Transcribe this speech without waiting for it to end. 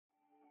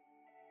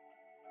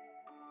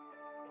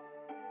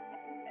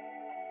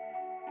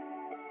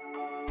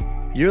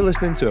You're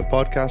listening to a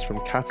podcast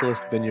from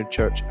Catalyst Vineyard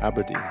Church,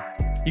 Aberdeen.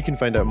 You can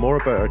find out more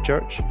about our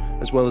church,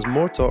 as well as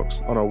more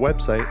talks on our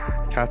website,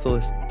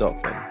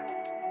 catalyst.vin.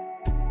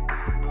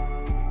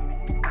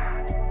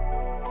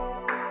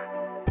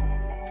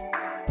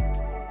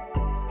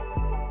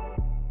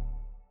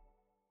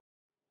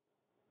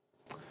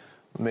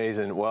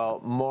 Amazing.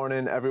 Well,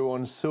 morning,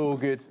 everyone. So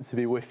good to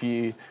be with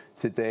you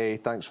today.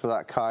 Thanks for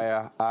that,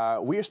 Kaya.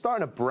 We are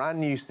starting a brand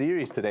new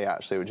series today,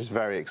 actually, which is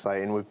very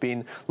exciting. We've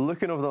been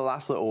looking over the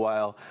last little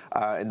while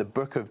in the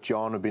book of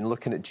John. We've been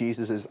looking at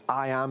Jesus'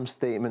 I am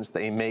statements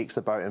that he makes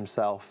about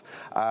himself.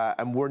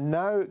 And we're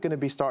now going to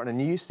be starting a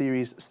new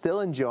series, still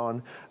in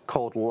John,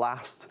 called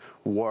Last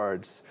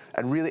Words.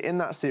 And really in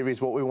that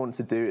series, what we want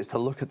to do is to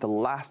look at the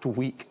last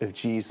week of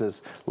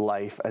Jesus'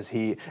 life as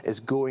he is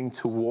going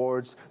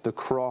towards the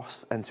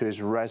cross and to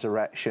his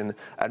resurrection,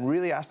 and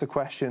really ask the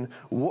question,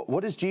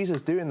 what does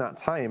Jesus do in that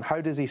time? How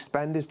does he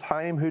spend his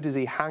time? Who does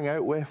he hang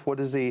out with? What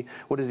does he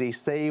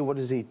say? What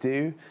does he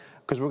do?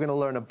 Because we're going to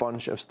learn a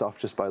bunch of stuff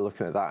just by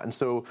looking at that. And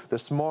so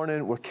this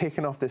morning, we're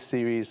kicking off this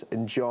series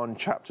in John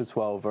chapter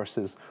 12,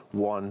 verses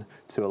 1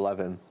 to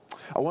 11.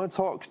 I want to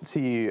talk to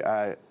you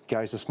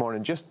guys this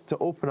morning just to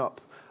open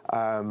up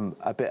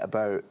a bit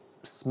about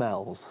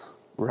smells,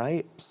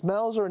 right?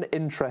 Smells are an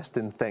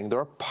interesting thing.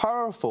 They're a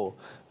powerful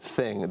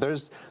thing.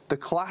 There's the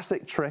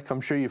classic trick, I'm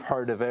sure you've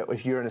heard of it,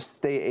 if you're an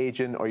estate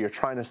agent or you're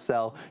trying to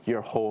sell your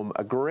home.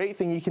 A great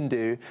thing you can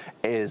do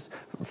is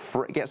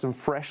get some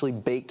freshly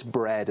baked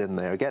bread in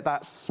there, get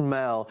that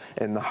smell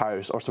in the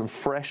house, or some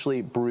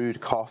freshly brewed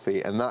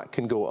coffee, and that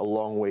can go a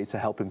long way to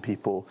helping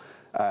people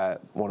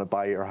want to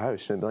buy your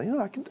house and be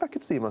like, I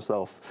could see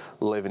myself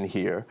living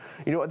here.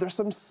 You know, there's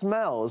some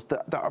smells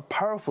that are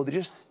powerful. They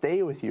just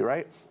stay with you,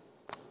 right?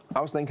 I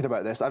was thinking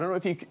about this. I don't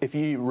know if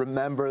you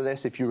remember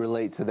this, if you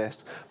relate to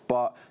this,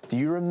 but do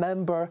you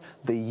remember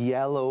the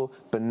yellow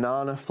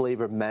banana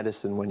flavored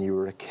medicine when you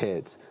were a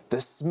kid?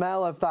 The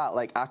smell of that,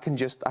 like I can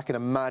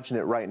imagine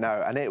it right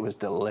now, and it was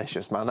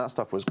delicious, man. That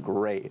stuff was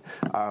great.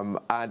 And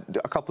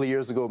a couple of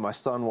years ago, my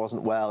son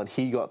wasn't well, and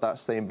he got that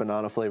same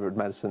banana flavored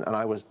medicine, and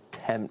I was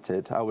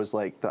tempted. I was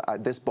like,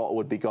 this bottle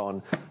would be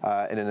gone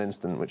in an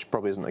instant, which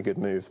probably isn't a good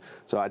move.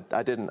 So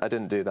I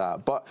didn't do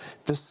that. But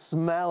the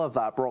smell of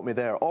that brought me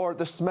there, or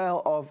the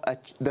smell of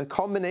the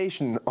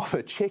combination of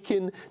a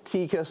chicken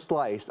tikka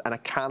slice and a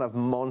can of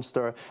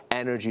Monster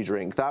energy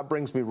drink. That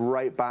brings me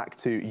right back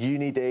to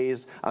uni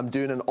days. I'm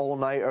doing an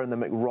all-nighter in the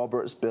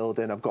McRoberts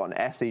building. I've got an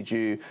essay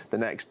due the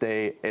next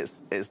day.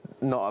 It's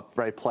not a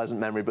very pleasant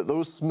memory, but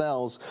those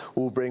smells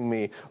will bring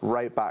me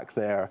right back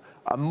there.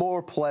 A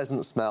more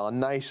pleasant smell, a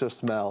nicer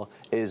smell,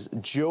 is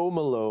Joe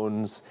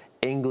Malone's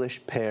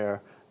English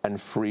Pear and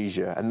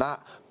Freesia. And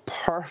that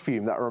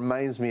perfume, that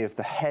reminds me of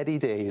the heady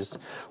days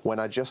when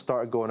I just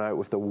started going out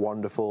with the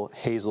wonderful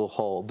Hazel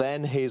Hall,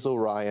 then Hazel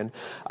Ryan.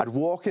 I'd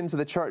walk into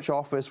the church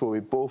office where we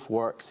both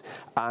worked,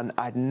 and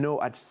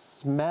I'd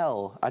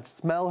smell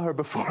her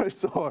before I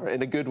saw her,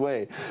 in a good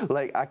way.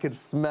 Like, I could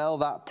smell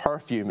that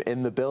perfume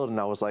in the building.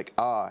 I was like,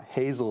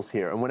 Hazel's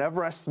here. And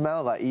whenever I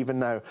smell that, even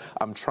now,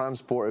 I'm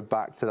transported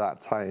back to that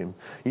time.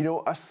 You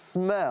know, a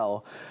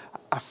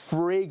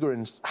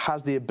fragrance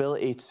has the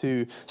ability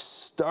to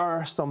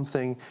stir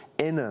something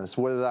in us,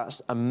 whether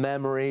that's a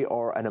memory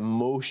or an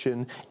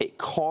emotion. It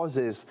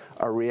causes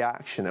a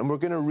reaction. And we're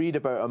going to read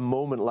about a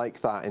moment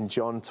like that in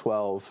John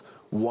 12,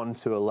 1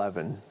 to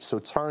 11. So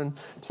turn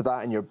to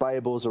that in your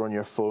Bibles or on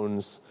your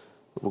phones.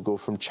 We'll go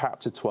from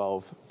chapter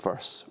 12,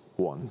 verse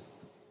 1.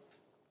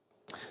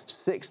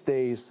 6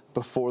 days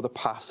before the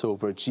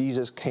Passover,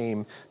 Jesus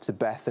came to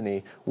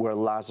Bethany where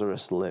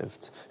Lazarus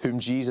lived, whom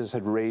Jesus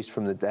had raised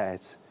from the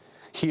dead.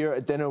 Here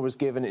a dinner was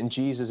given in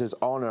Jesus'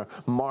 honor.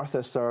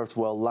 Martha served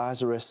while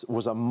Lazarus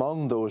was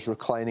among those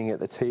reclining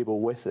at the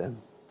table with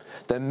him.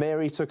 Then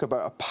Mary took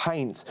about a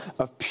pint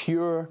of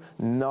pure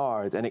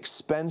nard, an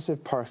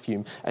expensive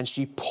perfume, and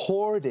she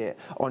poured it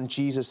on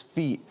Jesus'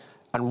 feet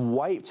and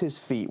wiped his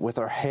feet with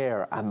her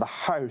hair, and the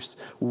house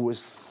was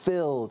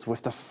filled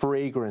with the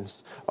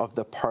fragrance of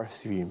the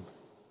perfume.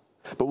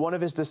 But one of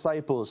his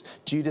disciples,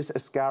 Judas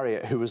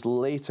Iscariot, who was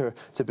later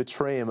to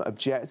betray him,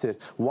 objected,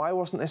 "Why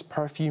wasn't this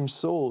perfume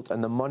sold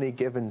and the money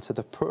given to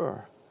the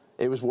poor?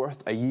 It was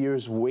worth a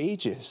year's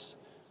wages."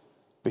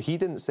 But he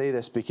didn't say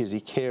this because he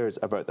cared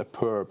about the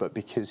poor, but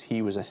because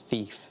he was a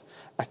thief.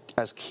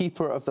 As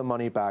keeper of the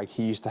money bag,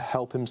 he used to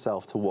help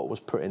himself to what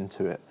was put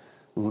into it.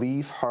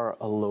 "Leave her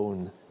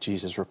alone,"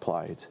 Jesus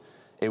replied.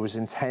 "It was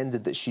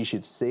intended that she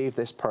should save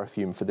this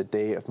perfume for the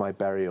day of my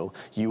burial.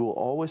 You will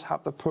always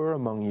have the poor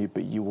among you,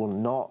 but you will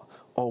not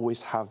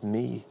always have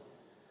me."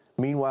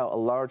 Meanwhile, a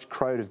large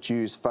crowd of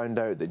Jews found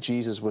out that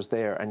Jesus was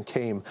there and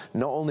came,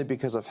 not only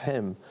because of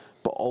him,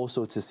 but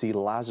also to see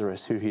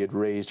Lazarus, who he had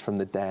raised from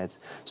the dead.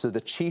 So the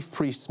chief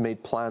priests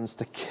made plans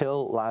to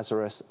kill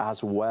Lazarus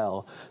as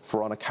well,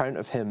 for on account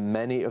of him,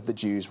 many of the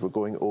Jews were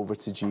going over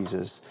to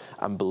Jesus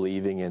and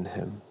believing in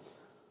him.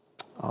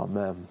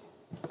 Amen.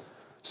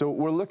 So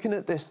we're looking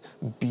at this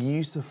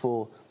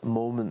beautiful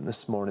moment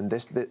this morning,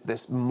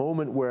 this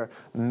moment where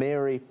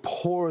Mary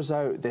pours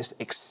out this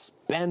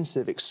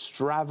expensive,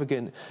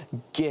 extravagant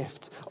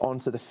gift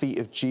onto the feet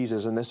of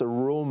Jesus, and this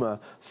aroma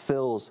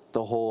fills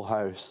the whole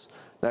house.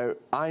 Now,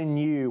 I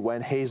knew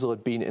when Hazel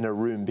had been in a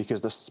room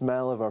because the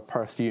smell of her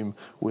perfume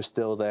was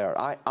still there.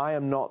 I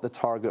am not the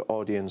target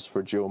audience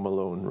for Jo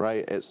Malone,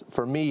 right?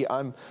 For me,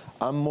 I'm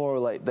more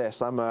like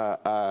this. I'm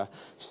a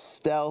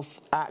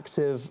stealth,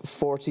 active,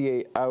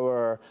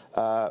 48-hour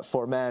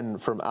for men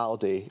from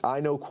Aldi. I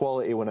know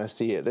quality when I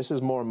see it. This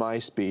is more my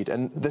speed.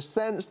 And the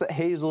scents that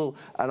Hazel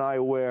and I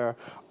wear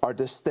are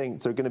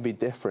distinct. They're going to be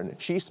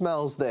different. She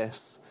smells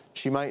this.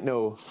 She might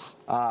know,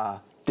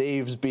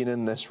 Dave's been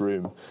in this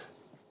room.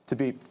 To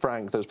be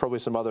frank, there's probably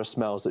some other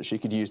smells that she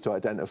could use to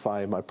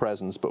identify my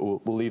presence, but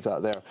we'll leave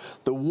that there.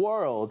 The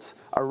world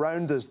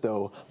around us,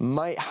 though,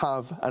 might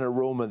have an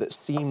aroma that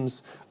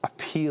seems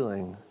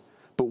appealing,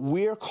 but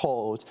we're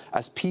called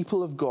as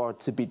people of God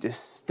to be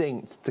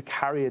distinct, to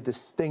carry a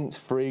distinct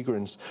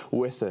fragrance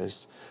with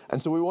us.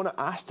 And so we want to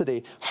ask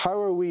today, how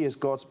are we as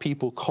God's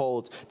people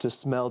called to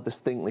smell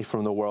distinctly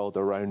from the world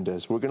around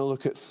us? We're going to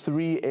look at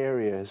 3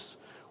 areas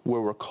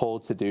where we're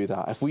called to do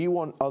that. If we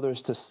want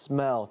others to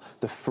smell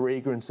the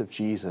fragrance of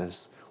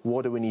Jesus,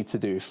 what do we need to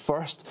do?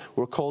 First,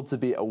 we're called to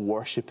be a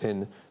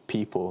worshiping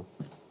people.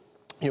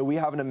 You know, we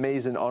have an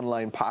amazing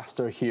online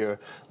pastor here,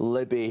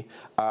 Libby,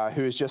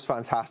 who is just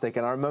fantastic.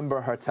 And I remember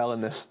her telling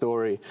this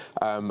story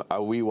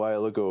a wee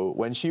while ago.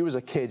 When she was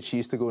a kid, she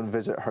used to go and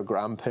visit her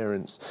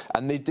grandparents.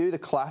 And they do the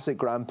classic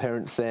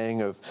grandparent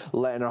thing of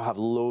letting her have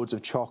loads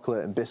of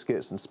chocolate and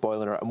biscuits and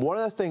spoiling her. And one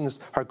of the things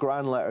her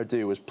gran let her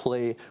do was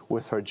play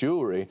with her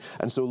jewelry.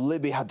 And so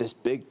Libby had this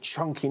big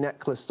chunky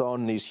necklace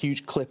on, these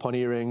huge clip-on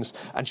earrings.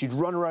 And she'd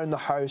run around the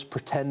house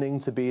pretending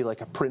to be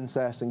like a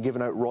princess and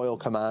giving out royal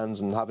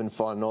commands and having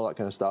fun and all that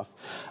kind of stuff.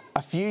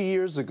 A few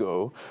years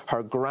ago,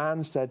 her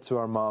gran said to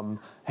her mum,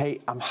 hey,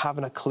 I'm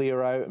having a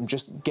clear out. I'm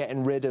just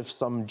getting rid of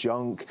some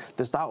junk.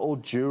 There's that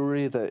old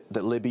jewelry that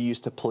Libby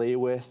used to play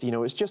with. You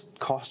know, it's just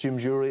costume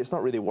jewelry. It's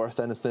not really worth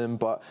anything,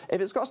 but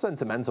if it's got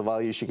sentimental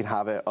value, she can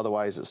have it.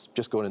 Otherwise, it's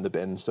just going in the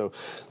bin. So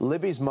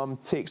Libby's mum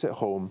takes it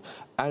home.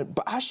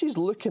 But as she's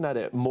looking at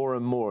it more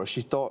and more,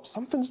 she thought,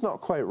 something's not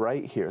quite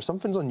right here.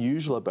 Something's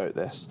unusual about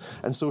this.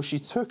 And so she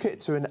took it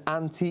to an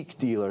antique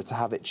dealer to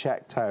have it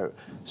checked out.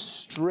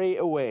 Straight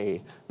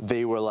away,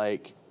 they were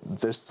like,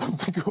 there's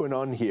something going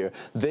on here.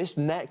 This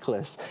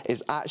necklace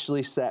is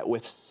actually set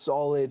with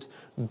solid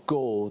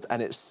gold,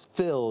 and it's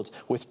filled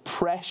with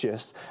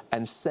precious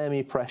and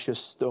semi-precious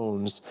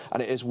stones,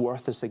 and it is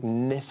worth a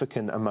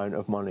significant amount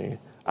of money.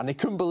 And they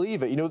couldn't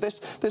believe it. You know,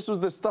 this was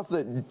the stuff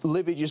that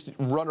Libby just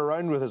run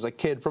around with as a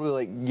kid, probably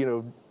like, you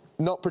know,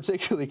 not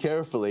particularly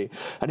carefully,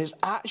 and it's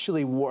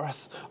actually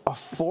worth a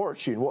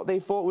fortune. What they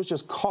thought was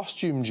just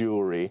costume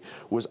jewelry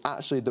was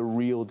actually the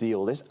real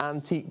deal. This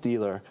antique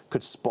dealer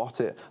could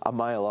spot it a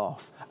mile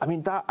off. I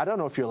mean, that, I don't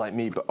know if you're like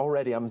me, but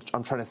already I'm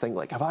trying to think,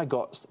 like, have I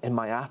got in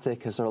my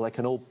attic, is there like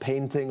an old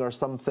painting or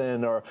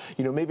something? Or,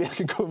 you know, maybe I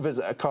could go and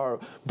visit a car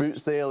boot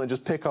sale and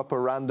just pick up a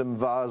random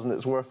vase and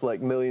it's worth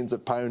like millions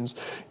of pounds,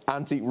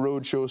 antique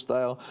roadshow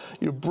style.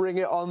 You bring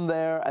it on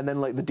there, and then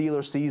like the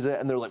dealer sees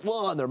it and they're like,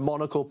 whoa, and their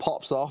monocle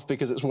pops off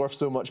because it's worth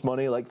so much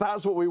money. Like,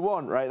 that's what we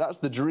want, right? That's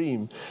the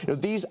dream. You know,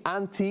 these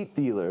antique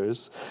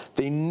dealers,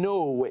 they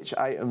know which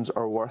items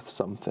are worth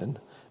something.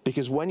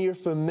 Because when you're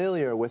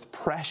familiar with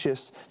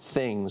precious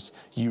things,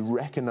 you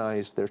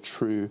recognize their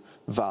true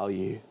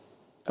value.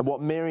 And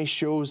what Mary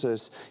shows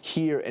us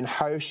here in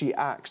how she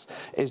acts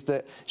is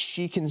that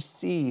she can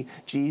see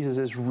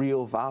Jesus'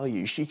 real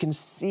value. She can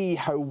see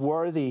how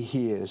worthy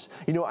he is.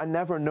 You know, I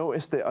never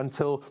noticed it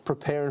until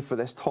preparing for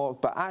this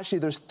talk, but actually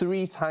there's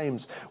 3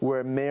 times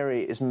where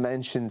Mary is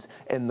mentioned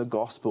in the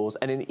Gospels.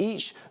 And in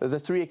each of the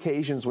 3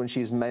 occasions when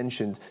she's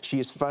mentioned, she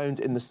is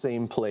found in the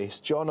same place.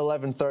 John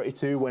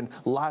 11:32, when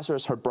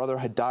Lazarus, her brother,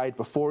 had died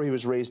before he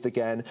was raised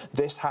again,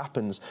 this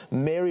happens.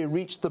 Mary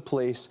reached the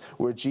place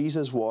where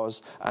Jesus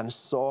was and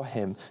saw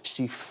him.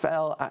 She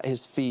fell at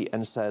his feet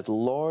and said,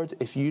 Lord,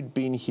 if you'd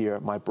been here,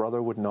 my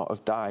brother would not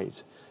have died.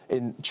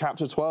 In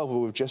chapter 12, where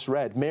we've just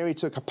read, Mary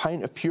took a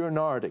pint of pure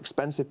nard,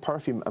 expensive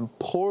perfume, and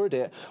poured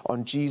it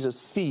on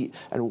Jesus' feet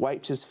and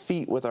wiped his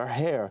feet with her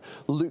hair.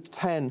 Luke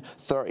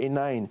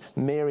 10:39,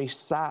 Mary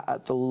sat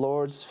at the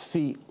Lord's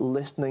feet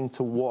listening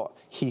to what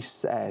he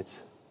said.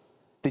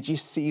 Did you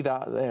see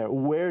that there?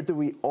 Where do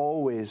we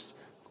always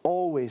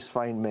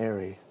find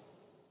Mary?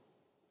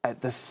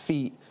 At the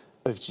feet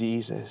of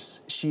Jesus.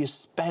 She has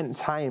spent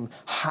time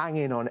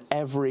hanging on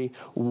every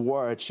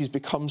word. She's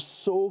become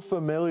so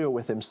familiar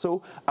with him,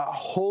 so at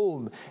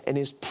home in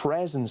his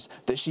presence,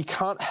 that she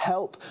can't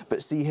help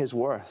but see his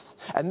worth.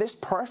 And this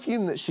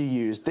perfume that she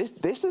used,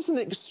 this is an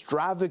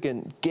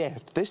extravagant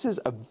gift. This is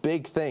a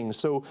big thing.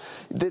 So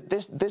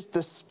this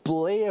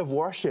display of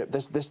worship,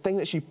 this thing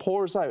that she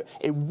pours out,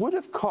 it would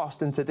have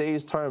cost in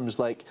today's terms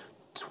like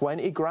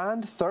 20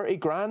 grand, 30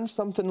 grand,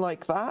 something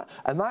like that.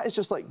 And that is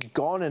just like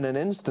gone in an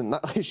instant.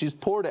 She's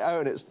poured it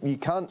out, and you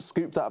can't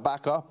scoop that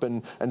back up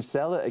and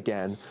sell it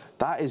again.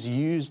 That is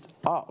used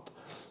up.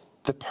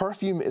 The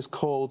perfume is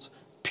called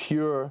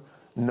pure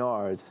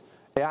nard.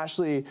 It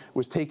actually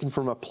was taken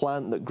from a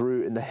plant that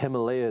grew in the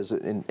Himalayas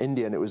in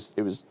India, and it was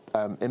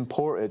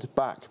imported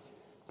back.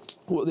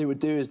 What they would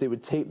do is they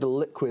would take the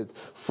liquid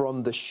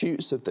from the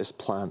shoots of this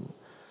plant.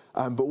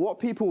 But what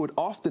people would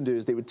often do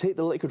is they would take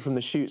the liquid from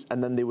the shoots,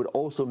 and then they would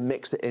also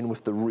mix it in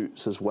with the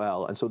roots as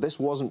well. And so this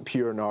wasn't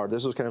pure nard.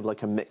 This was kind of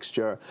like a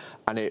mixture,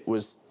 and it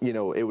was, you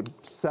know, it would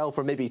sell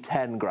for maybe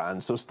 10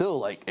 grand. So still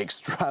like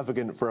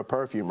extravagant for a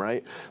perfume,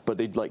 right? But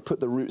they'd like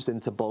put the roots in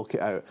to bulk it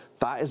out.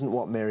 That isn't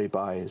what Mary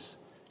buys.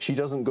 She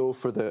doesn't go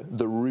for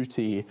the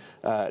rooty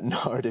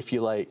nard, if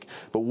you like.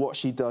 But what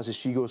she does is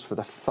she goes for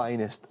the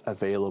finest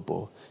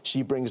available.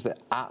 She brings the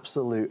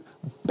absolute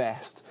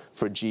best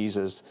for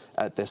Jesus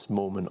at this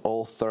moment,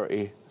 all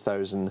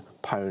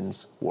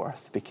 £30,000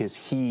 worth, because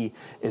he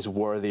is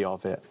worthy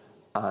of it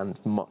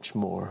and much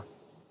more.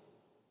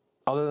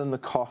 Other than the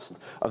cost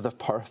of the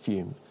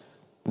perfume,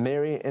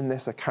 Mary, in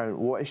this account,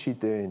 what is she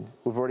doing?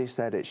 We've already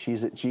said it.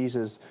 She's at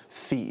Jesus'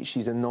 feet.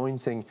 She's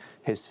anointing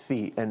his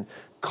feet. And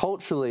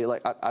culturally,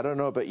 like, I don't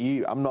know about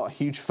you, I'm not a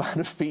huge fan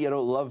of feet. I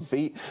don't love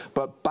feet.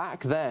 But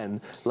back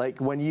then,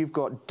 like, when you've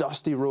got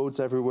dusty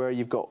roads everywhere,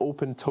 you've got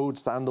open-toed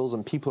sandals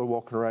and people are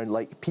walking around,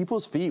 like,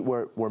 people's feet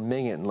were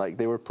minging. Like,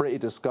 they were pretty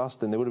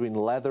disgusting. They would have been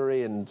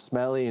leathery and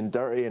smelly and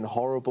dirty and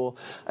horrible.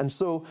 And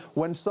so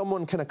when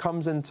someone kind of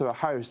comes into a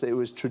house, it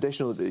was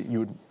traditional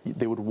that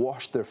they would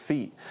wash their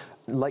feet.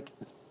 Like,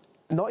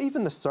 not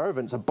even the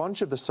servants, a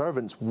bunch of the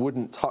servants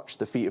wouldn't touch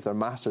the feet of their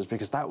masters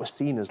because that was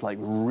seen as like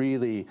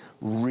really,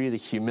 really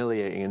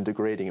humiliating and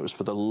degrading. It was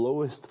for the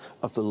lowest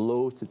of the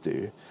low to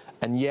do.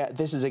 And yet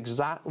this is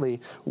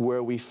exactly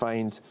where we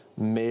find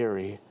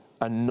Mary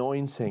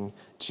anointing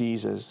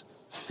Jesus'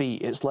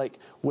 feet. It's like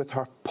with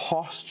her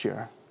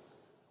posture,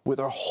 with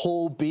her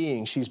whole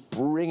being, she's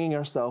bringing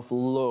herself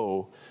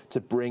low to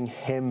bring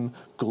him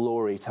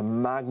glory, to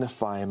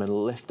magnify him and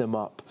lift him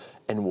up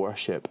in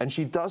worship. And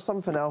she does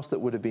something else that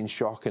would have been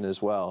shocking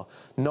as well.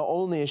 Not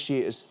only is she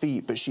at his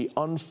feet, but she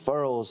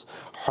unfurls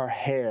her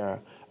hair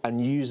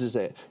and uses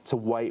it to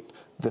wipe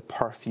the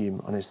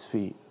perfume on his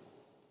feet.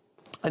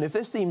 And if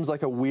this seems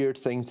like a weird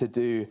thing to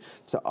do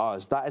to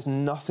us, that is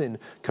nothing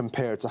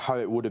compared to how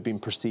it would have been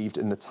perceived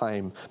in the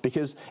time.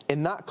 Because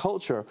in that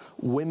culture,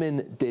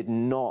 women did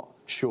not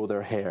show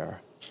their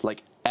hair,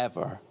 like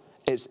ever.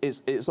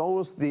 It's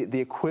almost the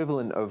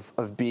equivalent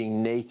of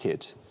being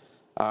naked.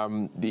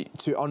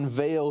 To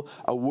unveil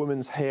a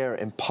woman's hair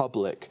in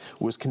public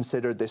was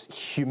considered this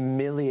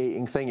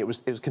humiliating thing. It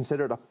was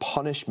considered a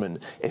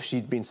punishment if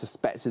she'd been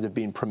suspected of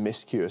being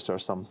promiscuous or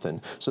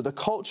something. So the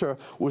culture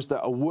was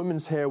that a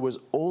woman's hair was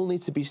only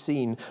to be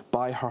seen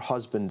by her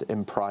husband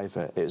in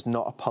private. It's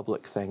not a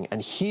public thing. And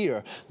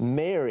here,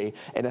 Mary,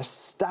 in a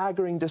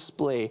staggering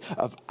display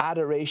of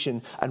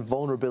adoration and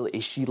vulnerability,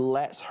 she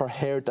lets her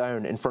hair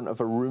down in front of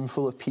a room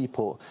full of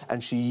people,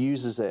 and she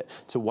uses it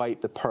to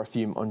wipe the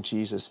perfume on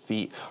Jesus'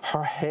 feet.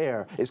 Her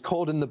hair is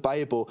called in the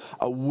Bible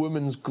a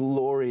woman's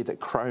glory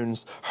that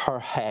crowns her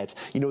head.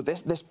 You know,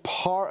 this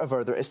part of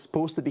her that is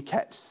supposed to be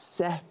kept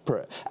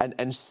separate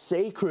and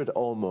sacred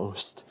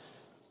almost,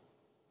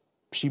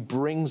 she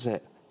brings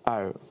it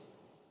out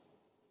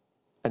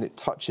and it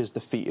touches the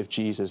feet of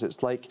Jesus.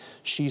 It's like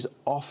she's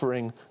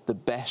offering the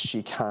best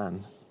she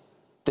can.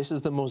 This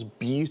is the most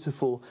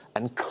beautiful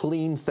and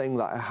clean thing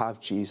that I have,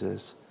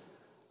 Jesus.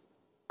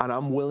 And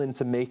I'm willing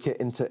to make it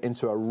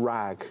into a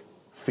rag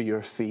for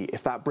your feet.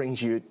 If that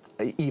brings you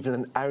even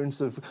an ounce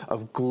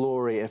of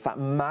glory, if that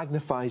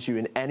magnifies you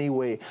in any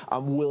way,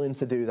 I'm willing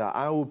to do that.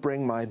 I will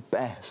bring my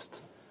best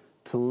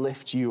to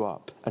lift you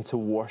up and to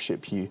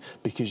worship you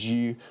because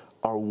you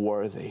are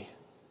worthy.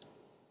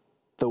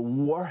 The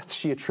worth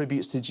she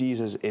attributes to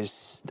Jesus is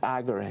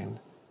staggering.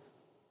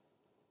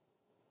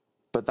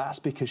 But that's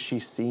because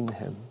she's seen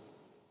him.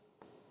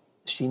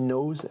 She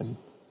knows him.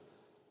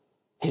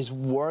 His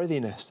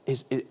worthiness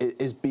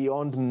is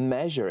beyond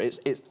measure.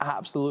 It's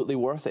absolutely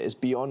worth it. It's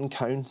beyond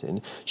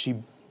counting. She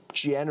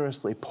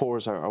generously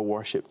pours out her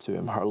worship to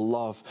him, her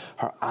love,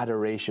 her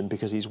adoration,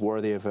 because he's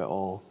worthy of it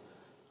all.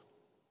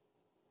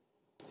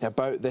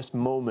 About this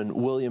moment,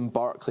 William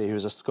Barclay, who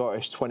was a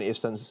Scottish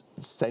 20th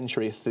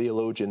century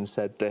theologian,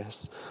 said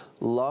this: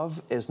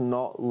 "Love is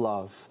not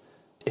love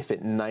if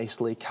it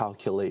nicely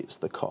calculates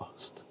the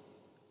cost."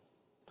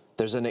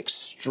 There's an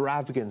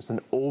extravagance,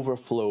 an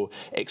overflow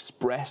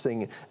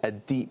expressing a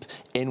deep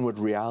inward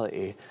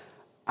reality.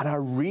 And I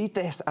read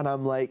this and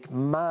I'm like,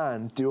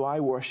 man, do I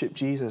worship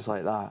Jesus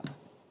like that?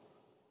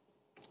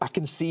 I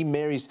can see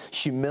Mary's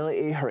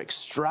humility, her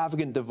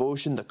extravagant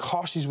devotion, the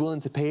cost she's willing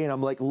to pay. And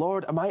I'm like,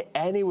 Lord, am I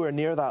anywhere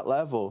near that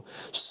level?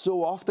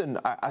 So often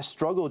I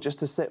struggle just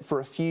to sit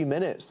for a few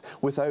minutes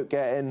without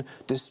getting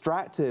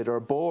distracted or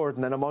bored,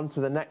 and then I'm on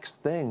to the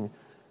next thing.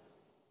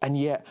 And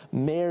yet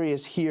Mary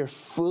is here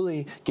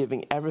fully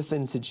giving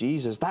everything to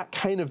Jesus. That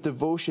kind of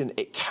devotion,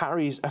 it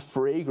carries a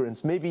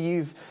fragrance. Maybe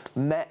you've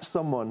met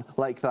someone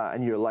like that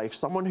in your life,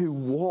 someone who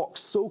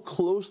walks so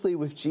closely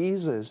with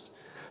Jesus,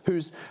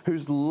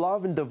 whose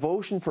love and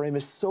devotion for him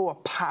is so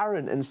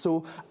apparent and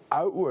so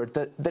outward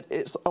that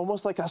it's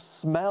almost like a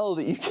smell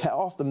that you get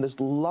off them, this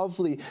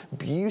lovely,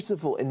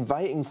 beautiful,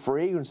 inviting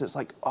fragrance. It's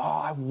like, oh,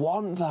 I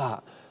want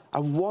that. I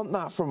want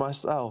that for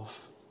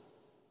myself.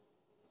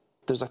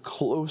 There's a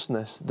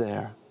closeness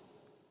there.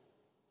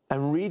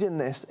 And reading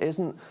this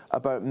isn't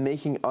about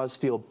making us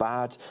feel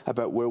bad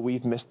about where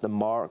we've missed the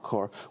mark,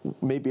 or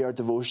maybe our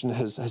devotion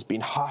has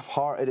been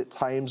half-hearted at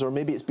times, or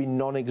maybe it's been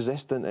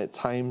non-existent at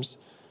times.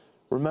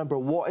 Remember,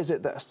 what is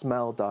it that a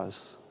smell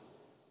does?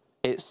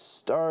 It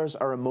stirs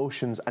our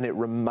emotions and it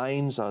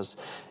reminds us.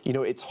 You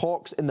know, it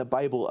talks in the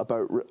Bible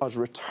about us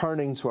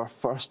returning to our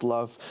first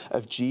love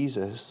of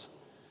Jesus.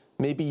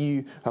 Maybe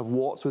you have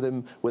walked with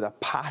him with a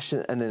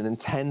passion and an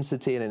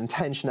intensity and an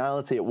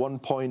intentionality at one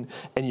point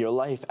in your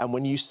life. And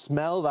when you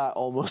smell that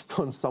almost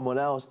on someone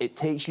else, it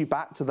takes you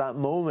back to that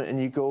moment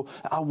and you go,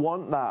 I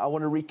want that. I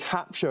want to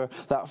recapture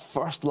that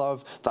first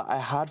love that I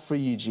had for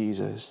you,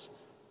 Jesus.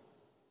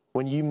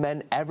 When you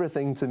meant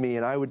everything to me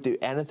and I would do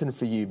anything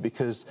for you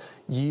because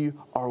you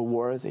are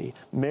worthy.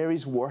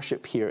 Mary's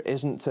worship here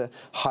isn't to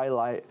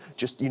highlight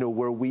just,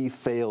 where we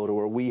failed or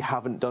where we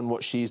haven't done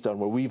what she's done,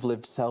 where we've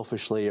lived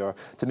selfishly, or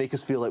to make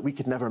us feel like we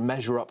could never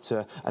measure up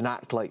to an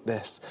act like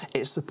this.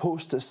 It's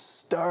supposed to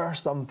stir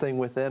something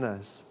within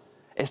us.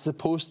 It's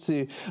supposed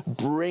to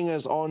bring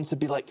us on to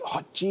be like,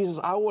 oh, Jesus,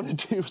 I want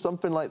to do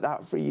something like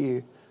that for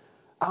you.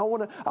 I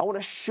want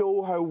to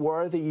show how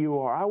worthy you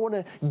are. I want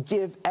to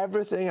give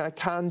everything I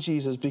can,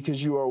 Jesus,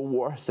 because you are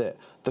worth it.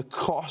 The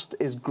cost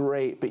is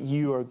great, but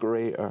you are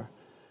greater.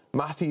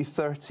 Matthew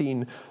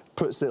 13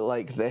 puts it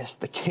like this: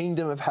 the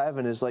kingdom of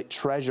heaven is like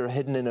treasure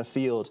hidden in a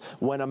field.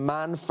 When a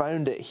man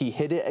found it, he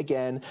hid it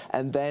again,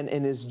 and then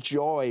in his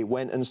joy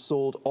went and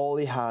sold all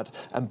he had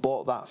and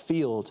bought that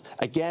field.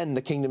 Again,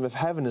 the kingdom of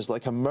heaven is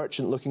like a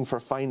merchant looking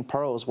for fine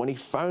pearls. When he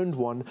found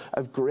one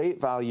of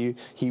great value,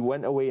 he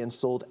went away and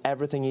sold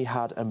everything he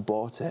had and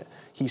bought it.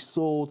 He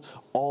sold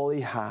all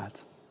he had.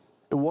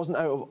 It wasn't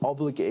out of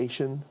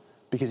obligation,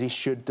 because he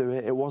should do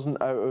it. It wasn't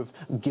out of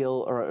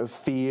guilt or out of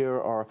fear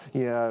or,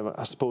 yeah,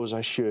 I suppose I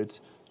should.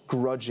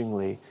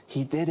 Grudgingly,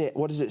 he did it.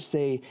 What does it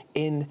say?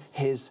 In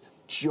his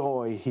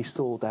joy, he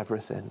sold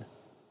everything.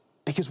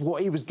 Because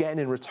what he was getting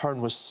in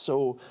return was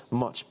so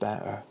much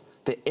better.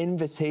 The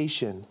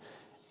invitation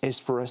is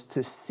for us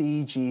to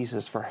see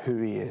Jesus for who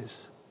he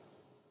is.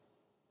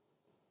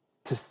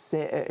 To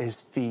sit at his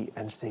feet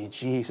and say,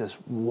 Jesus,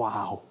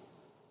 wow.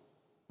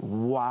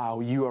 Wow,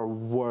 you are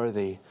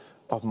worthy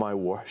of my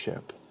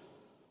worship.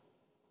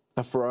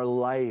 And for our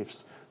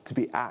lives to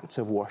be acts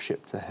of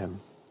worship to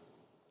him.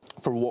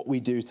 For what we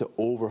do to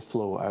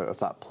overflow out of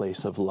that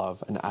place of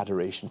love and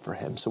adoration for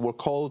him. So we're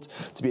called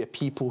to be a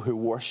people who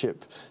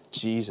worship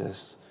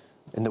Jesus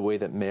in the way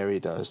that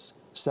Mary does.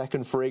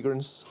 Second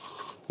fragrance,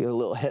 you get a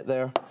little hit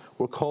there.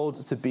 We're called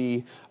to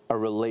be a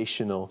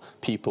relational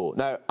people.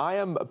 Now, I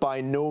am by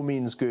no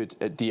means good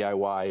at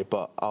DIY,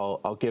 but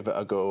I'll give it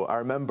a go. I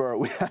remember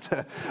we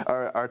had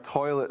our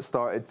toilet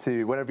started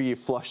to, whenever you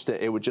flushed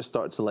it, it would just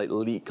start to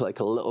leak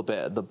a little bit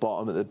at the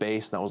bottom, at the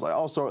base, and I was like,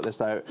 I'll sort this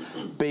out.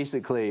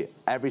 Basically,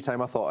 every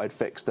time I thought I'd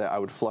fixed it, I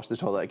would flush the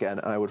toilet again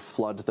and I would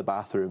flood the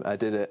bathroom. I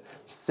did it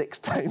 6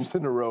 times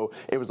in a row.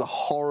 It was a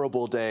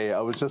horrible day.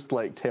 I was just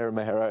tearing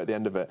my hair out at the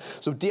end of it.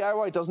 So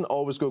DIY doesn't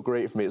always go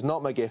great for me. It's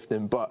not my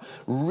gifting, but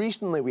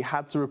recently we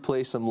had to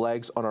replace some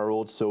legs on our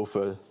old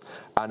sofa,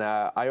 and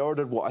I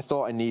ordered what I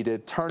thought I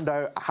needed. Turned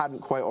out I hadn't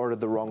quite ordered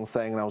the wrong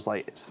thing, and I was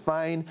like, it's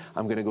fine.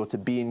 I'm going to go to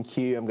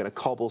B&Q. I'm going to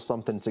cobble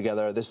something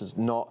together. This is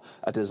not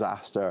a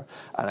disaster.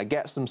 And I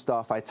get some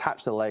stuff. I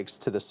attach the legs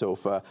to the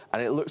sofa,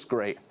 and it looks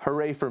great.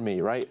 Hooray for me,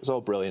 right? It's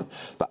all brilliant.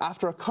 But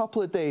after a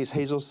couple of days,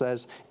 Hazel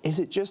says, is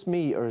it just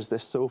me, or is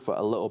this sofa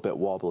a little bit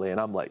wobbly? And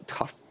I'm like,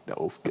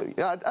 no,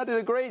 I did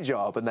a great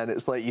job. And then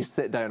it's like you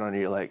sit down on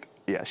it, you're like,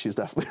 yeah, she's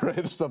definitely right.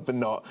 There's something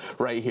not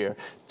right here.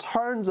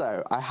 Turns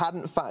out I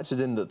hadn't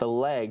factored in that the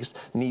legs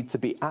need to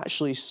be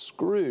actually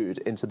screwed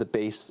into the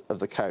base of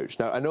the couch.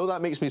 Now, I know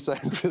that makes me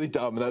sound really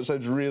dumb, and that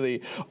sounds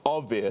really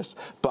obvious,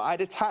 but I'd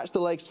attached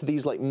the legs to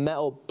these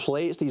metal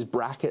plates, these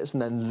brackets,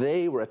 and then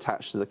they were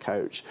attached to the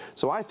couch.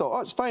 So I thought, oh,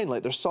 it's fine.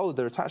 They're solid.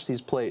 They're attached to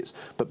these plates.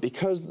 But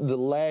because the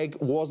leg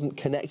wasn't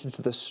connected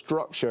to the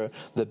structure,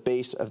 the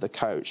base of the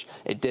couch,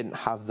 it didn't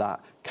have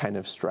that kind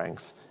of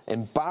strength.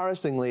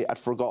 Embarrassingly, I'd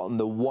forgotten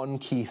the one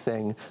key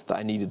thing that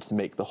I needed to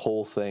make the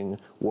whole thing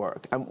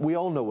work. And we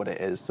all know what it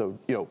is. So,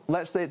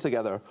 let's say it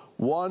together.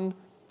 1,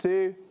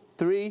 2,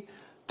 3.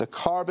 The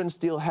carbon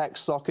steel hex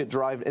socket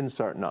drive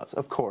insert nuts.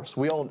 Of course,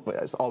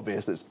 it's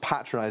obvious. It's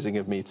patronizing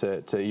of me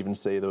to even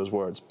say those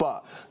words.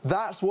 But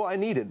that's what I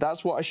needed.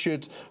 That's what I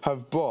should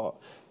have bought.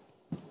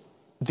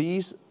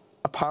 These,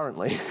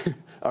 apparently,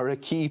 are a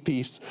key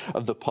piece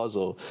of the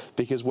puzzle,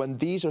 because when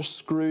these are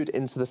screwed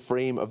into the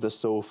frame of the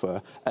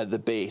sofa at the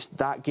base,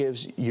 that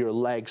gives your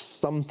legs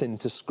something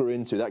to screw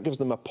into. That gives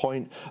them a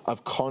point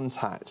of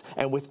contact.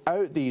 And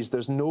without these,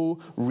 there's no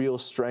real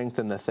strength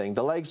in the thing.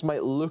 The legs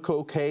might look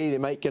okay. They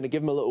might kind of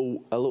give them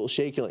a little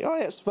shake. You're like, oh,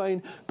 yeah, it's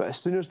fine. But as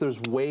soon as there's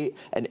weight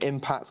and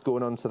impact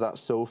going onto that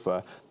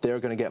sofa, they're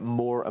going to get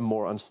more and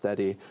more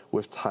unsteady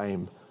with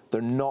time.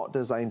 They're not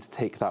designed to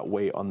take that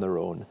weight on their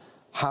own.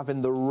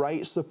 Having the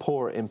right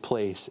support in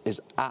place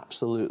is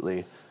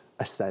absolutely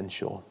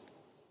essential.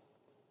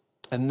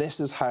 And this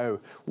is how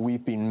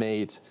we've been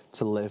made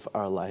to live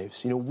our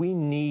lives. You know, we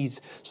need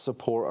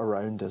support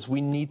around us.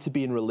 We need to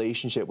be in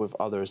relationship with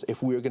others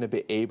if we're going to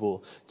be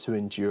able to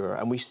endure.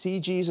 And we see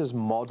Jesus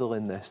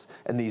modeling this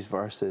in these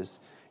verses.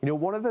 You know,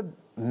 one of the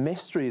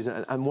mysteries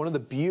and one of the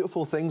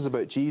beautiful things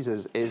about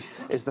Jesus is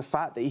the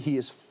fact that he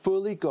is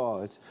fully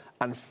God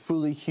and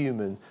fully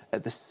human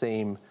at the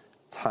same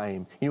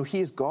time. You know, he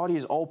is God. He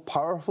is all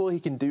powerful. He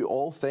can do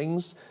all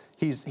things.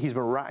 He's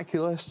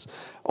miraculous,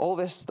 all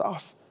this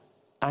stuff.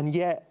 And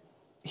yet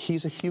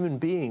he's a human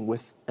being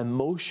with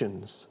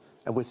emotions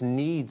and with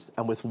needs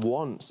and with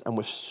wants and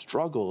with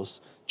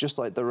struggles, just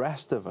like the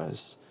rest of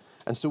us.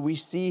 And so we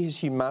see his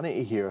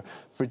humanity here.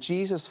 For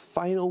Jesus'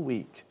 final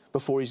week,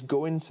 before he's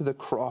going to the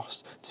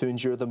cross to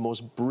endure the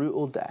most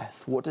brutal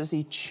death, what does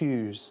he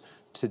choose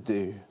to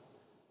do?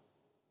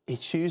 He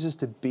chooses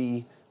to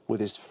be with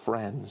his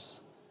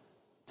friends,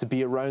 to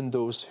be around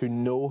those who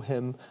know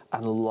him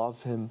and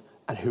love him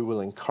and who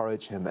will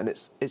encourage him. And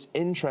it's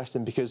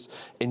interesting because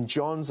in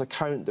John's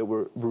account that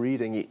we're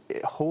reading,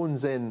 it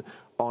hones in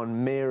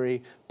on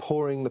Mary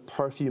pouring the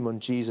perfume on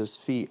Jesus'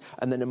 feet.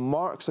 And then in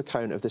Mark's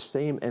account of the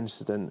same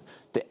incident,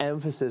 the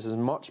emphasis is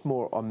much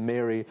more on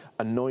Mary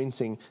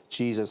anointing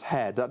Jesus'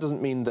 head. That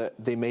doesn't mean that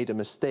they made a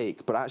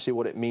mistake, but actually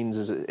what it means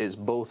is it's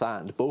both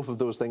and. Both of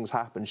those things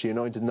happened. She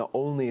anointed not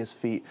only his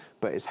feet,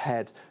 but his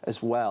head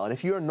as well. And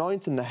if you're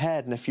anointing the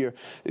head, and if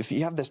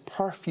you have this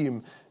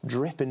perfume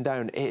dripping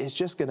down, it is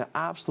just going to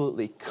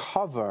absolutely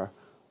cover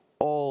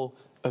all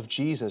of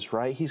Jesus,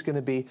 right? He's going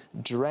to be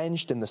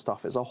drenched in the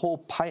stuff. It's a whole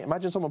pint.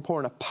 Imagine someone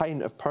pouring a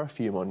pint of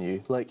perfume on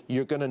you. Like,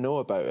 you're going to know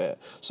about it.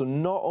 So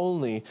not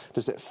only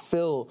does it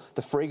fill,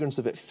 the fragrance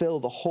of it fill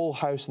the whole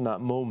house in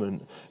that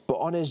moment, but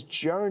on his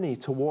journey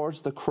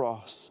towards the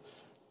cross,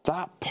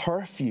 that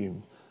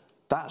perfume,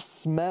 that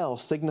smell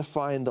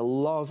signifying the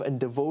love and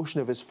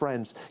devotion of his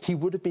friends, he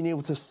would have been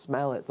able to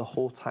smell it the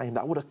whole time.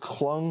 That would have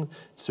clung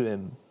to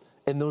him.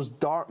 In those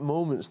dark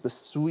moments, the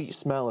sweet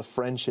smell of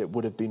friendship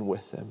would have been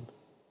with him.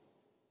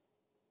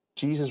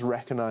 Jesus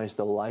recognized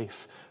the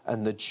life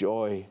and the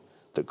joy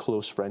that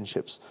close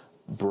friendships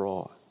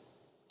brought.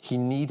 He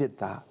needed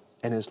that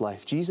in his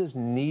life. Jesus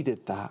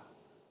needed that.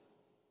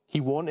 He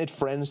wanted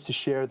friends to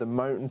share the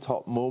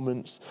mountaintop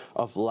moments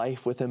of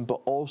life with him,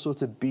 but also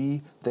to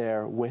be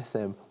there with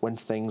him when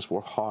things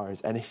were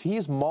hard. And if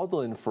he's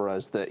modeling for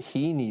us that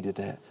he needed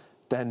it,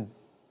 then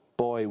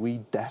boy, we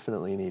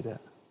definitely need it.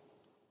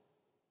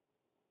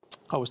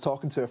 I was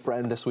talking to a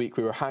friend this week,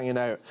 we were hanging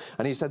out,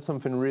 and he said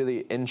something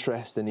really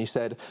interesting. He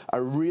said, I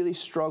really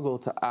struggle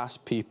to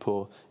ask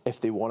people if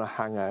they want to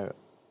hang out,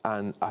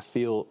 and I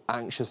feel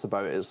anxious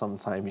about it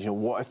sometimes. You know,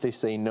 what if they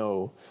say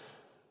no?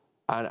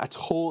 And I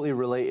totally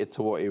related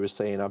to what he was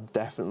saying. I've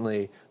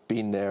definitely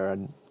been there,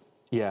 and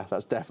yeah,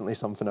 that's definitely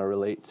something I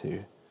relate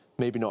to.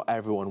 Maybe not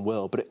everyone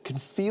will, but it can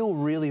feel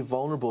really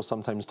vulnerable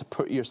sometimes to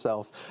put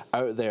yourself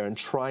out there and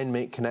try and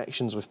make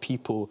connections with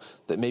people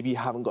that maybe you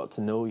haven't got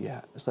to know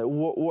yet. It's like,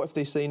 what if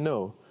they say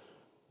no?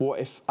 What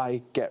if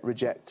I get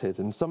rejected?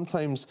 And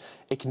sometimes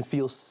it can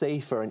feel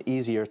safer and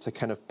easier to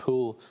kind of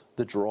pull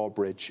the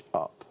drawbridge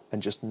up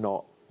and just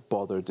not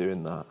bother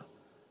doing that.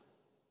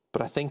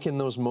 But I think in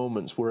those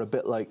moments, we're a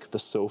bit like the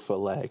sofa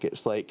leg.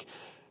 It's like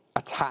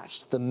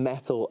attached to the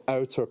metal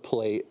outer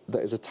plate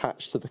that is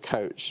attached to the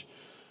couch.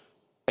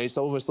 It's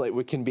almost like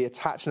we can be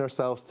attaching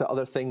ourselves to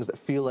other things that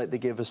feel like they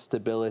give us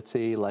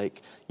stability,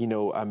 like, you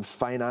know,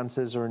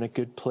 finances are in a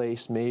good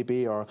place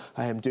maybe, or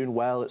I am doing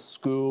well at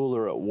school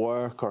or at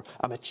work, or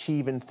I'm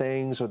achieving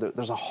things, or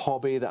there's a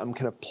hobby that I'm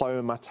kind of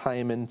plowing my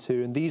time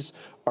into. And these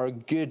are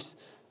good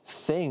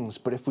things,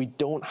 but if we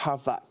don't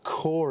have that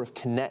core of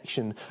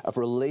connection, of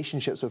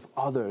relationships with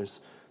others,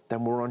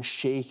 then we're on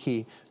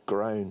shaky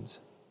ground.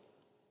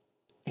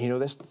 You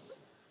know,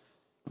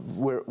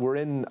 we're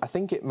in, I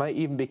think it might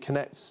even be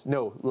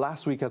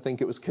last week I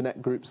think it was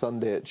Connect Group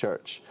Sunday at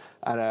church,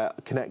 and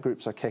Connect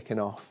Groups are kicking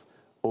off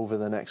over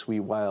the next wee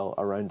while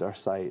around our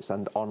sites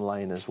and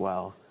online as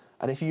well.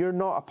 And if you're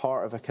not a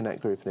part of a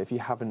Connect Group, and if you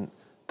haven't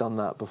done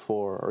that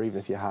before, or even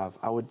if you have,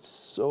 I would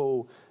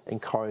so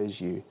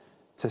encourage you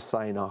to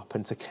sign up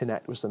and to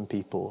connect with some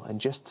people and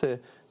just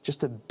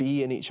to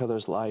be in each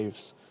other's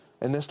lives.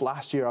 In this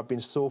last year, I've been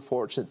so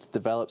fortunate to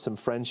develop some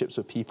friendships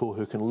with people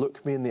who can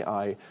look me in the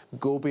eye,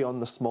 go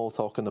beyond the small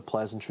talk and the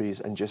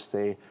pleasantries, and just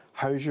say,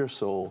 how's your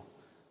soul?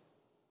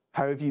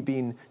 How have you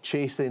been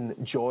chasing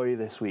joy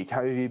this week?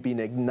 How have you been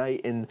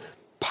igniting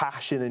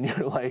passion in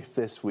your life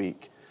this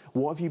week?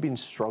 What have you been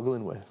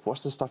struggling with?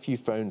 What's the stuff you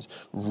found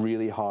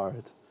really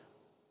hard?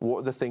 What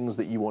are the things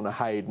that you want to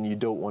hide and you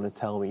don't want to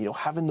tell me? You know,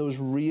 having those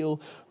real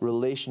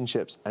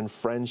relationships and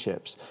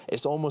friendships.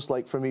 It's almost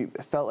like, for me,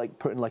 it felt like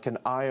putting like an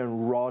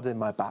iron rod in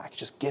my back.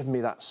 Just give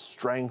me that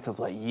strength of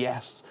like,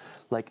 yes,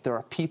 like there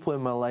are people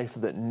in my life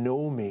that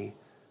know me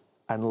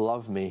and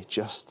love me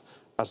just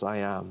as I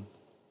am.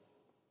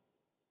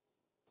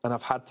 And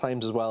I've had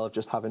times as well of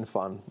just having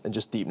fun and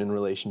just deepening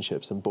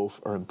relationships, and both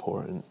are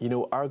important. You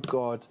know, our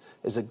God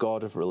is a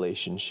God of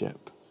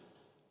relationship.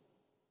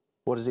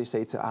 What does he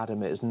say to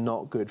Adam? It is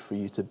not good for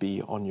you to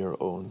be on your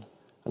own.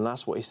 And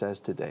that's what he says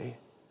today.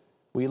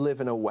 We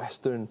live in a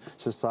Western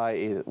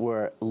society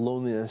where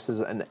loneliness is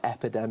at an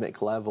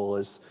epidemic level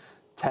as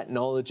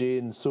technology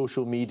and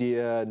social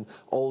media and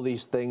all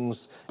these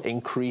things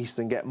increase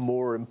and get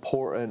more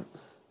important.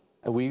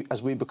 And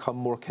as we become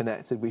more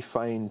connected, we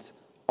find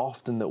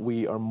often that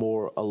we are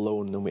more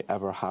alone than we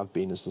ever have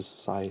been as a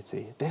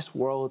society. This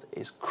world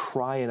is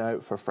crying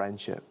out for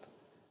friendship.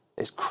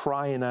 It's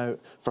crying out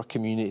for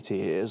community.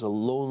 It is a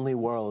lonely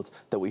world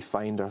that we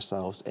find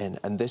ourselves in.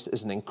 And this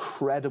is an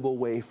incredible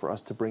way for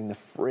us to bring the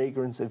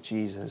fragrance of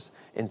Jesus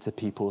into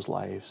people's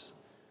lives.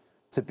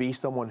 To be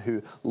someone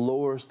who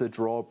lowers the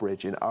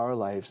drawbridge in our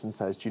lives and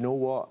says, do you know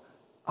what?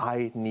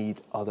 I need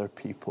other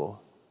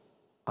people.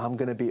 I'm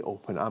going to be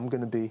open. I'm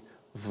going to be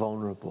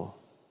vulnerable.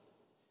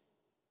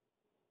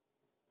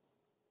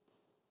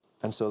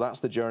 And so that's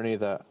the journey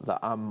that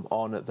I'm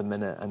on at the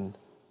minute, and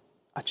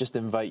I just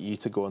invite you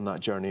to go on that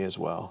journey as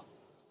well.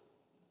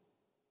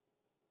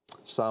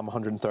 Psalm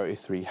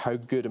 133, how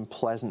good and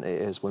pleasant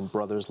it is when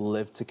brothers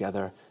live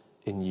together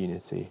in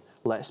unity.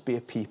 Let's be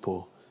a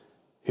people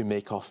who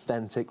make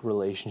authentic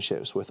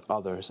relationships with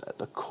others at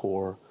the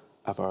core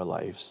of our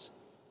lives.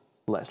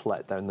 Let's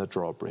let down the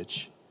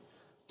drawbridge.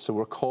 So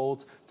we're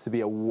called to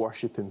be a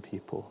worshiping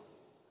people.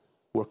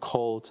 We're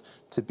called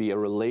to be a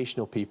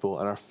relational people.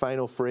 And our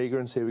final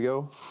fragrance, here we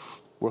go.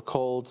 We're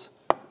called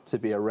to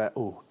be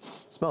oh,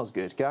 smells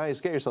good.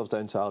 Guys, get yourselves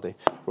down to Aldi.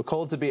 We're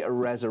called to be a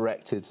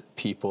resurrected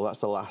people. That's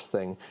the last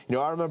thing. You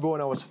know, I remember when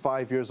I was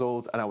 5 years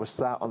old and I was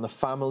sat on the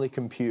family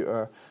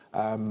computer.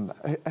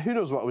 Who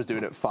knows what I was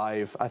doing at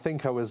 5? I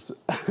think I was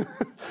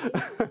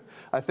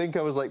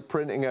like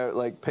printing out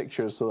like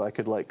pictures so that I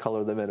could like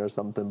color them in or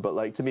something. But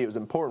like to me, it was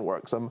important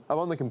work. So I'm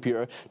on the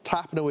computer,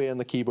 tapping away on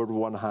the keyboard with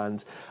one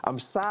hand. I'm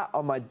sat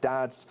on my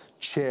dad's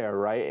chair,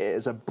 right? It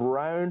is a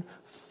brown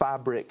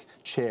fabric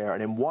chair,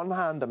 and in one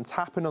hand I'm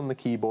tapping on the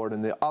keyboard,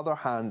 and the other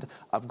hand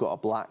I've got a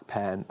black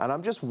pen, and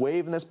I'm just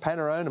waving this pen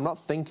around. I'm not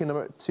thinking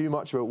about too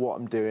much about what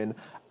I'm doing.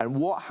 And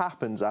what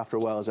happens after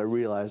a while is I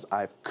realize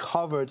I've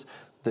covered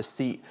the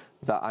seat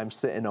that I'm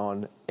sitting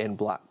on in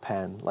black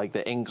pen. Like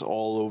the ink's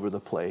all over the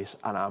place,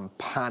 and I'm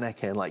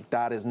panicking. Like,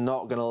 Dad is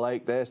not gonna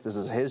like this. This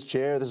is his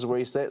chair. This is where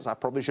he sits. I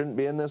probably shouldn't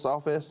be in this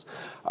office.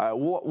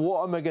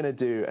 What am I gonna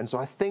do? And so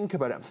I think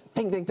about it.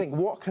 Think.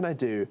 What can I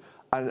do?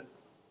 And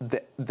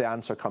the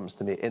answer comes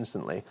to me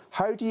instantly.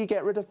 How do you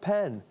get rid of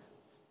pen?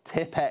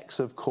 Tipp-Ex,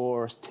 of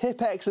course.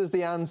 Tipp-Ex is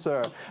the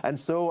answer. And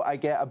so I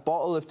get a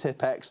bottle of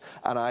Tipp-Ex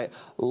and I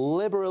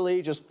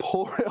liberally just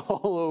pour it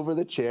all over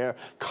the chair,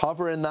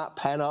 covering that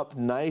pen up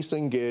nice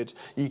and good.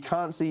 You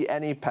can't see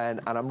any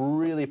pen, and I'm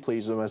really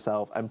pleased with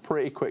myself. And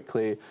pretty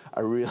quickly, I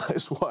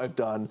realized what I've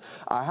done.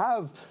 I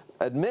have,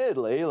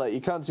 admittedly, like,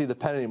 you can't see the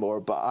pen anymore,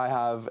 but I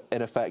have,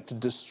 in effect,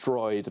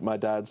 destroyed my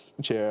dad's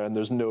chair, and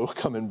there's no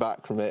coming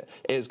back from it.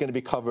 It's going to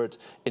be covered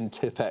in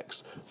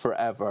Tipp-Ex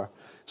forever.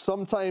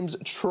 Sometimes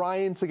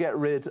trying to get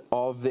rid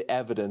of the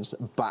evidence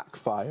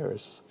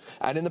backfires.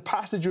 And in the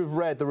passage we've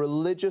read, the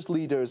religious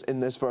leaders in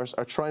this verse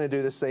are trying to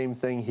do the same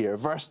thing here.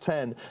 Verse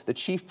 10, the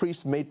chief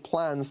priests made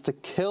plans to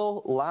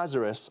kill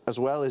Lazarus as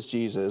well as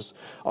Jesus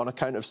on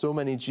account of so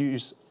many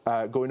Jews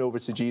going over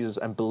to Jesus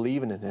and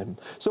believing in him.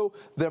 So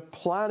they're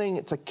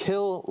planning to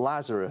kill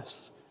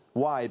Lazarus.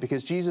 Why?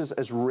 Because Jesus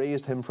has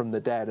raised him from the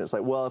dead. It's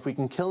like, well, if we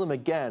can kill him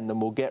again, then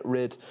we'll get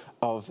rid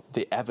of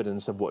the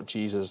evidence of what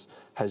Jesus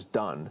has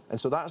done. And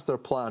so that's their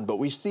plan. But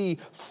we see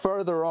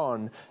further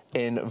on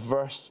in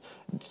verse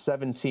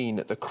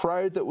 17, the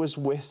crowd that was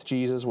with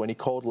Jesus when he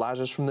called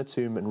Lazarus from the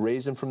tomb and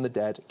raised him from the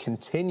dead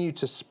continued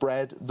to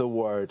spread the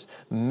word.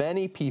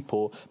 Many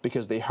people,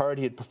 because they heard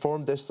he had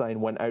performed this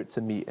sign, went out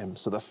to meet him.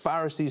 So the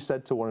Pharisees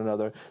said to one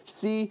another,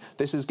 see,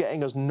 this is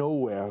getting us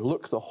nowhere.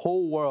 Look, the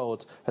whole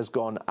world has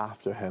gone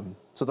after him.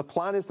 So the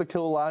plan is to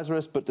kill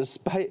Lazarus, but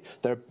despite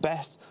their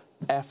best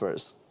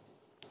efforts,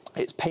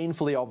 it's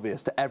painfully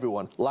obvious to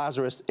everyone,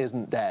 Lazarus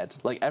isn't dead.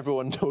 Like,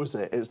 everyone knows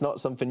it. It's not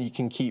something you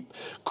can keep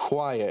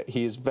quiet.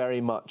 He is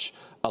very much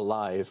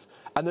alive.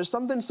 And there's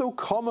something so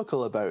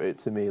comical about it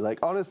to me. Like,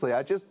 honestly,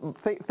 I just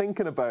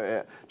thinking about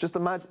it, just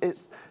imagine,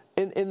 it's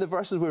in the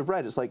verses we've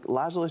read, it's like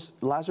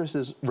Lazarus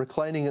is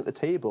reclining at the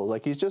table.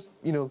 Like, he's just,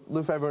 you know,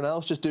 with everyone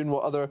else, just doing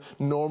what other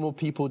normal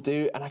people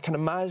do. And I can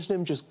imagine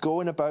him just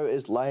going about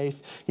his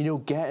life, you know,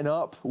 getting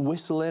up,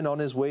 whistling on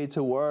his way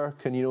to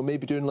work, and, you know,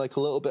 maybe doing like a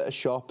little bit of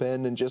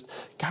shopping and just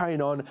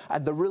carrying on.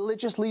 And the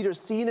religious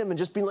leaders seeing him and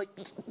just being like,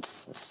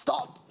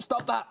 stop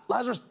that,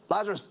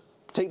 Lazarus,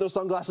 take those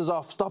sunglasses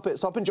off, stop it,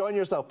 stop enjoying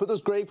yourself, put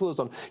those grave clothes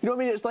on. You know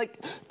what I mean? It's like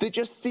they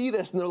just see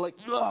this and they're like,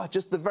 ugh,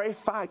 just the very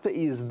fact that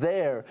he is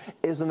there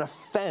is an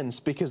offense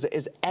because it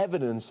is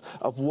evidence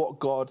of what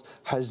God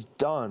has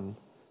done.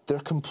 They're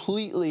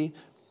completely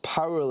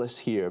powerless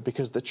here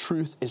because the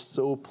truth is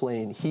so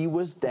plain. He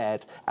was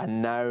dead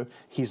and now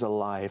he's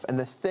alive. And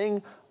the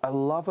thing I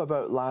love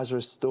about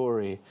Lazarus'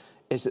 story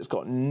is it's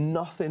got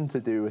nothing to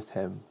do with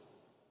him,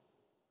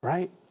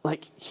 right?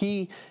 Like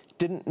he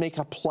didn't make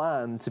a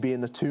plan to be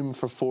in the tomb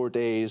for 4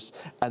 days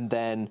and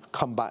then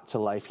come back to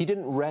life. He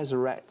didn't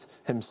resurrect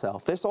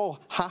himself. This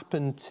all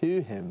happened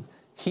to him.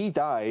 He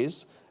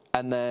dies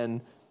and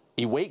then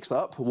he wakes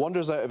up,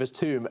 wanders out of his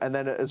tomb, and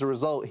then as a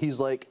result, he's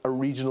like a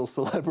regional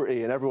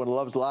celebrity and everyone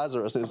loves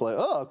Lazarus. And it's like,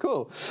 oh,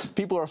 cool.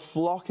 People are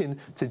flocking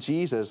to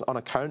Jesus on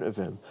account of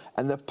him.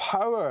 And the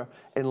power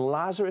in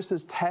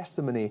Lazarus'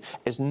 testimony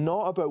is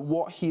not about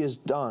what he has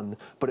done,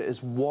 but it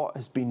is what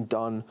has been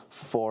done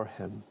for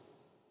him.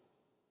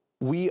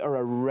 We are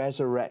a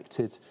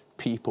resurrected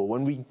people.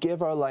 When we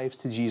give our lives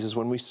to Jesus,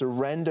 when we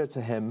surrender to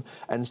him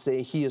and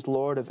say he is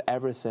Lord of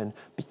everything,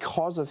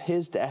 because of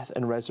his death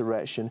and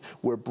resurrection,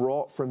 we're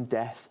brought from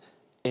death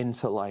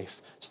into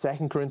life.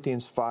 2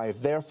 Corinthians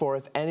 5, therefore,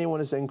 if anyone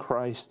is in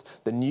Christ,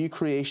 the new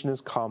creation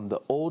has come,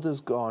 the old is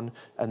gone,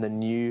 and the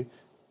new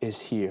is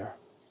here.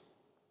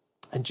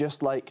 And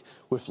just like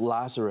with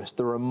Lazarus,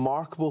 the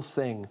remarkable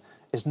thing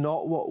is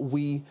not what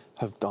we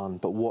have done,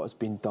 but what has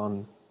been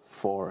done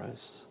for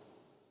us.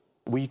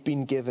 We've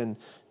been given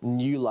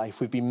new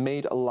life. We've been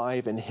made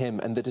alive in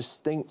him. And the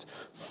distinct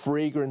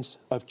fragrance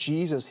of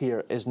Jesus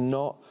here is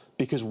not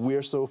because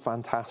we're so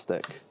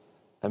fantastic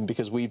and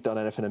because we've done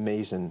anything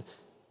amazing.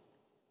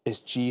 It's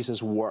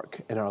Jesus'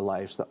 work in our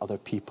lives that other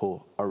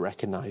people are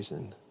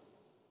recognizing.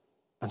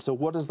 And so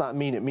what does that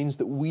mean? It means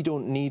that we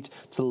don't need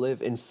to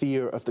live in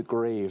fear of the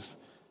grave.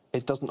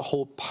 It doesn't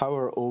hold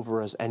power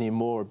over us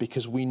anymore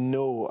because we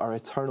know our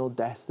eternal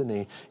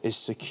destiny is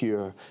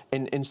secure.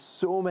 In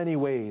so many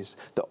ways,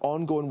 the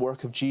ongoing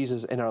work of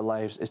Jesus in our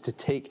lives is to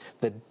take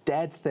the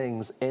dead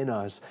things in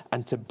us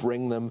and to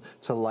bring them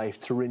to life,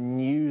 to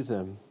renew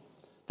them.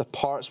 The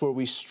parts where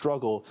we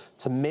struggle,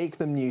 to make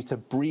them new, to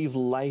breathe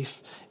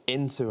life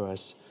into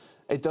us.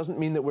 It doesn't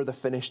mean that we're the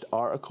finished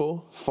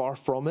article, far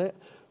from it.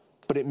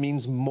 But it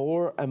means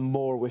more and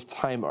more with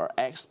time, our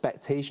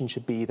expectation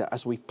should be that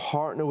as we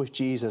partner with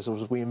Jesus,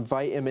 as we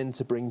invite him in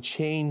to bring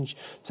change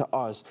to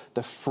us,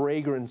 the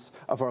fragrance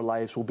of our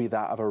lives will be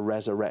that of a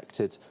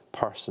resurrected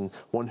person,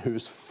 one who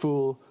is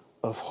full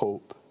of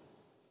hope.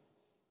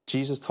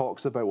 Jesus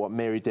talks about what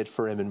Mary did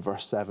for him in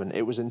verse 7.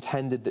 It was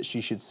intended that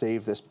she should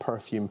save this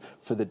perfume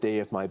for the day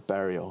of my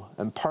burial.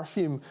 And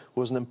perfume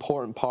was an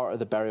important part of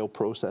the burial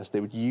process.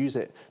 They would use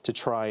it to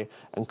try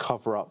and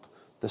cover up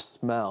the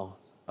smell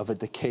of a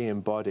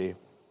decaying body.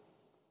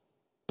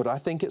 But I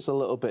think it's a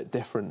little bit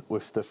different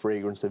with the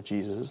fragrance of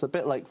Jesus. It's a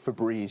bit like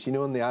Febreze. You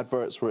know in the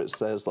adverts where it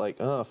says like,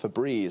 oh,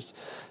 Febreze,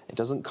 it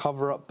doesn't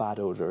cover up bad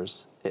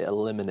odors, it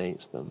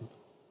eliminates them.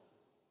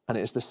 And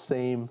it's the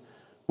same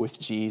with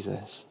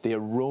Jesus. The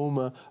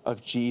aroma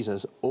of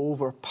Jesus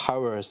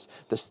overpowers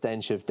the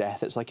stench of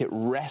death. It's like it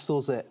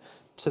wrestles it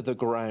to the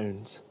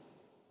ground.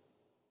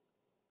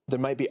 There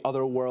might be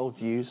other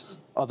worldviews,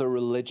 other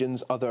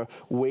religions, other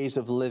ways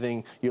of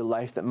living your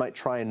life that might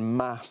try and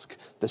mask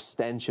the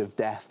stench of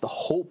death, the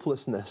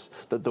hopelessness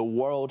that the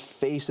world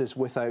faces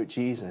without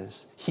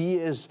Jesus. He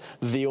is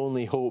the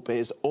only hope. It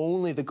is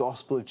only the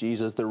gospel of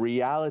Jesus, the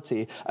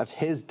reality of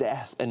his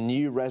death and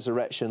new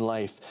resurrection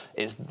life.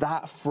 It's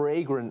that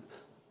fragrant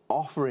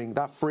offering,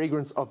 that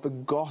fragrance of the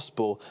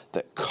gospel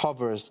that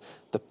covers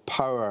the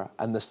power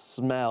and the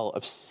smell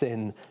of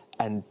sin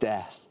and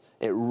death.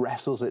 It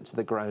wrestles it to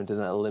the ground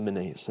and it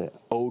eliminates it.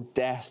 Oh,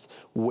 death,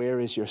 where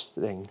is your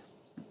sting?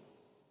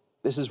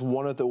 This is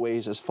one of the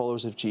ways as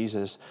followers of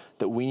Jesus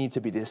that we need to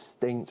be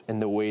distinct in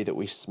the way that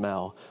we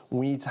smell.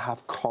 We need to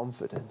have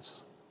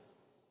confidence.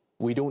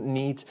 We don't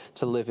need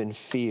to live in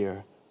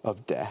fear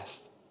of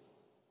death.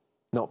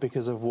 Not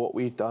because of what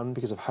we've done,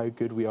 because of how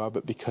good we are,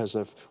 but because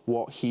of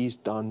what he's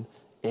done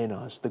in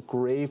us. The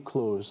grave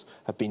clothes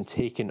have been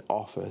taken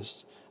off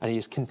us, and he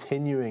is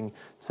continuing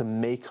to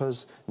make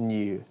us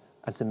new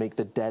and to make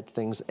the dead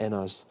things in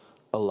us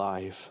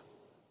alive.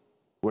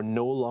 We're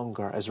no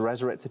longer, as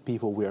resurrected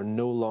people, we are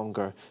no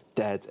longer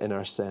dead in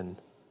our sin.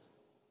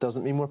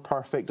 Doesn't mean we're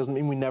perfect, doesn't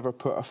mean we never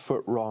put a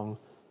foot wrong.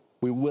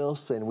 We will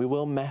sin, we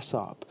will mess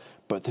up,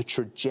 but the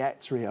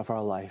trajectory of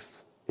our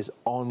life is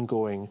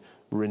ongoing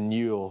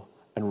renewal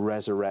and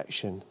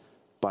resurrection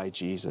by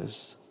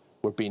Jesus.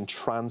 We're being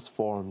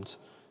transformed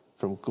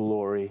from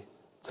glory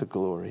to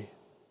glory.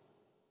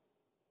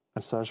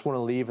 And so I just want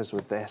to leave us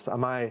with this.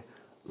 Am I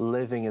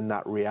living in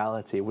that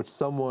reality? Would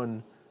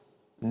someone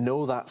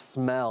know that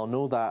smell,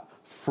 know that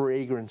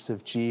fragrance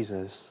of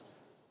Jesus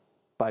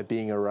by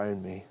being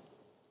around me?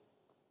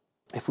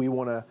 If we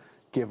want to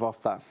give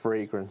off that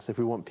fragrance, if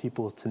we want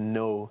people to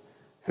know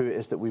who it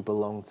is that we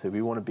belong to,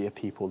 we want to be a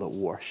people that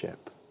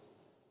worship.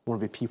 We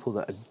want to be people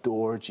that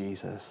adore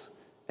Jesus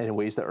in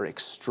ways that are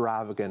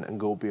extravagant and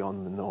go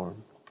beyond the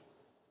norm.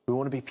 We We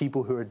want to be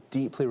people who are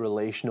deeply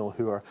relational,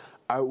 who are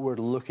outward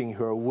looking,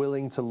 who are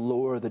willing to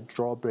lower the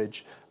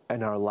drawbridge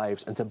in our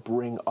lives and to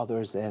bring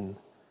others in,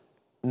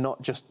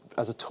 not just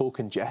as a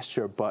token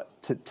gesture,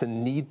 but to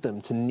need them,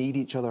 to need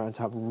each other, and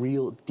to have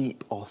real,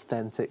 deep,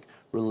 authentic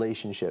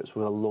relationships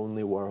with a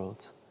lonely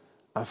world.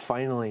 And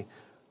finally,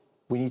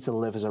 we need to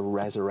live as a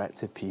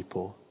resurrected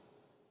people,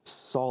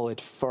 solid,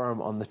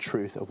 firm on the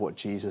truth of what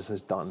Jesus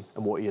has done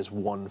and what he has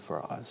won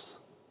for us.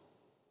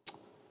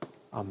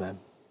 Amen.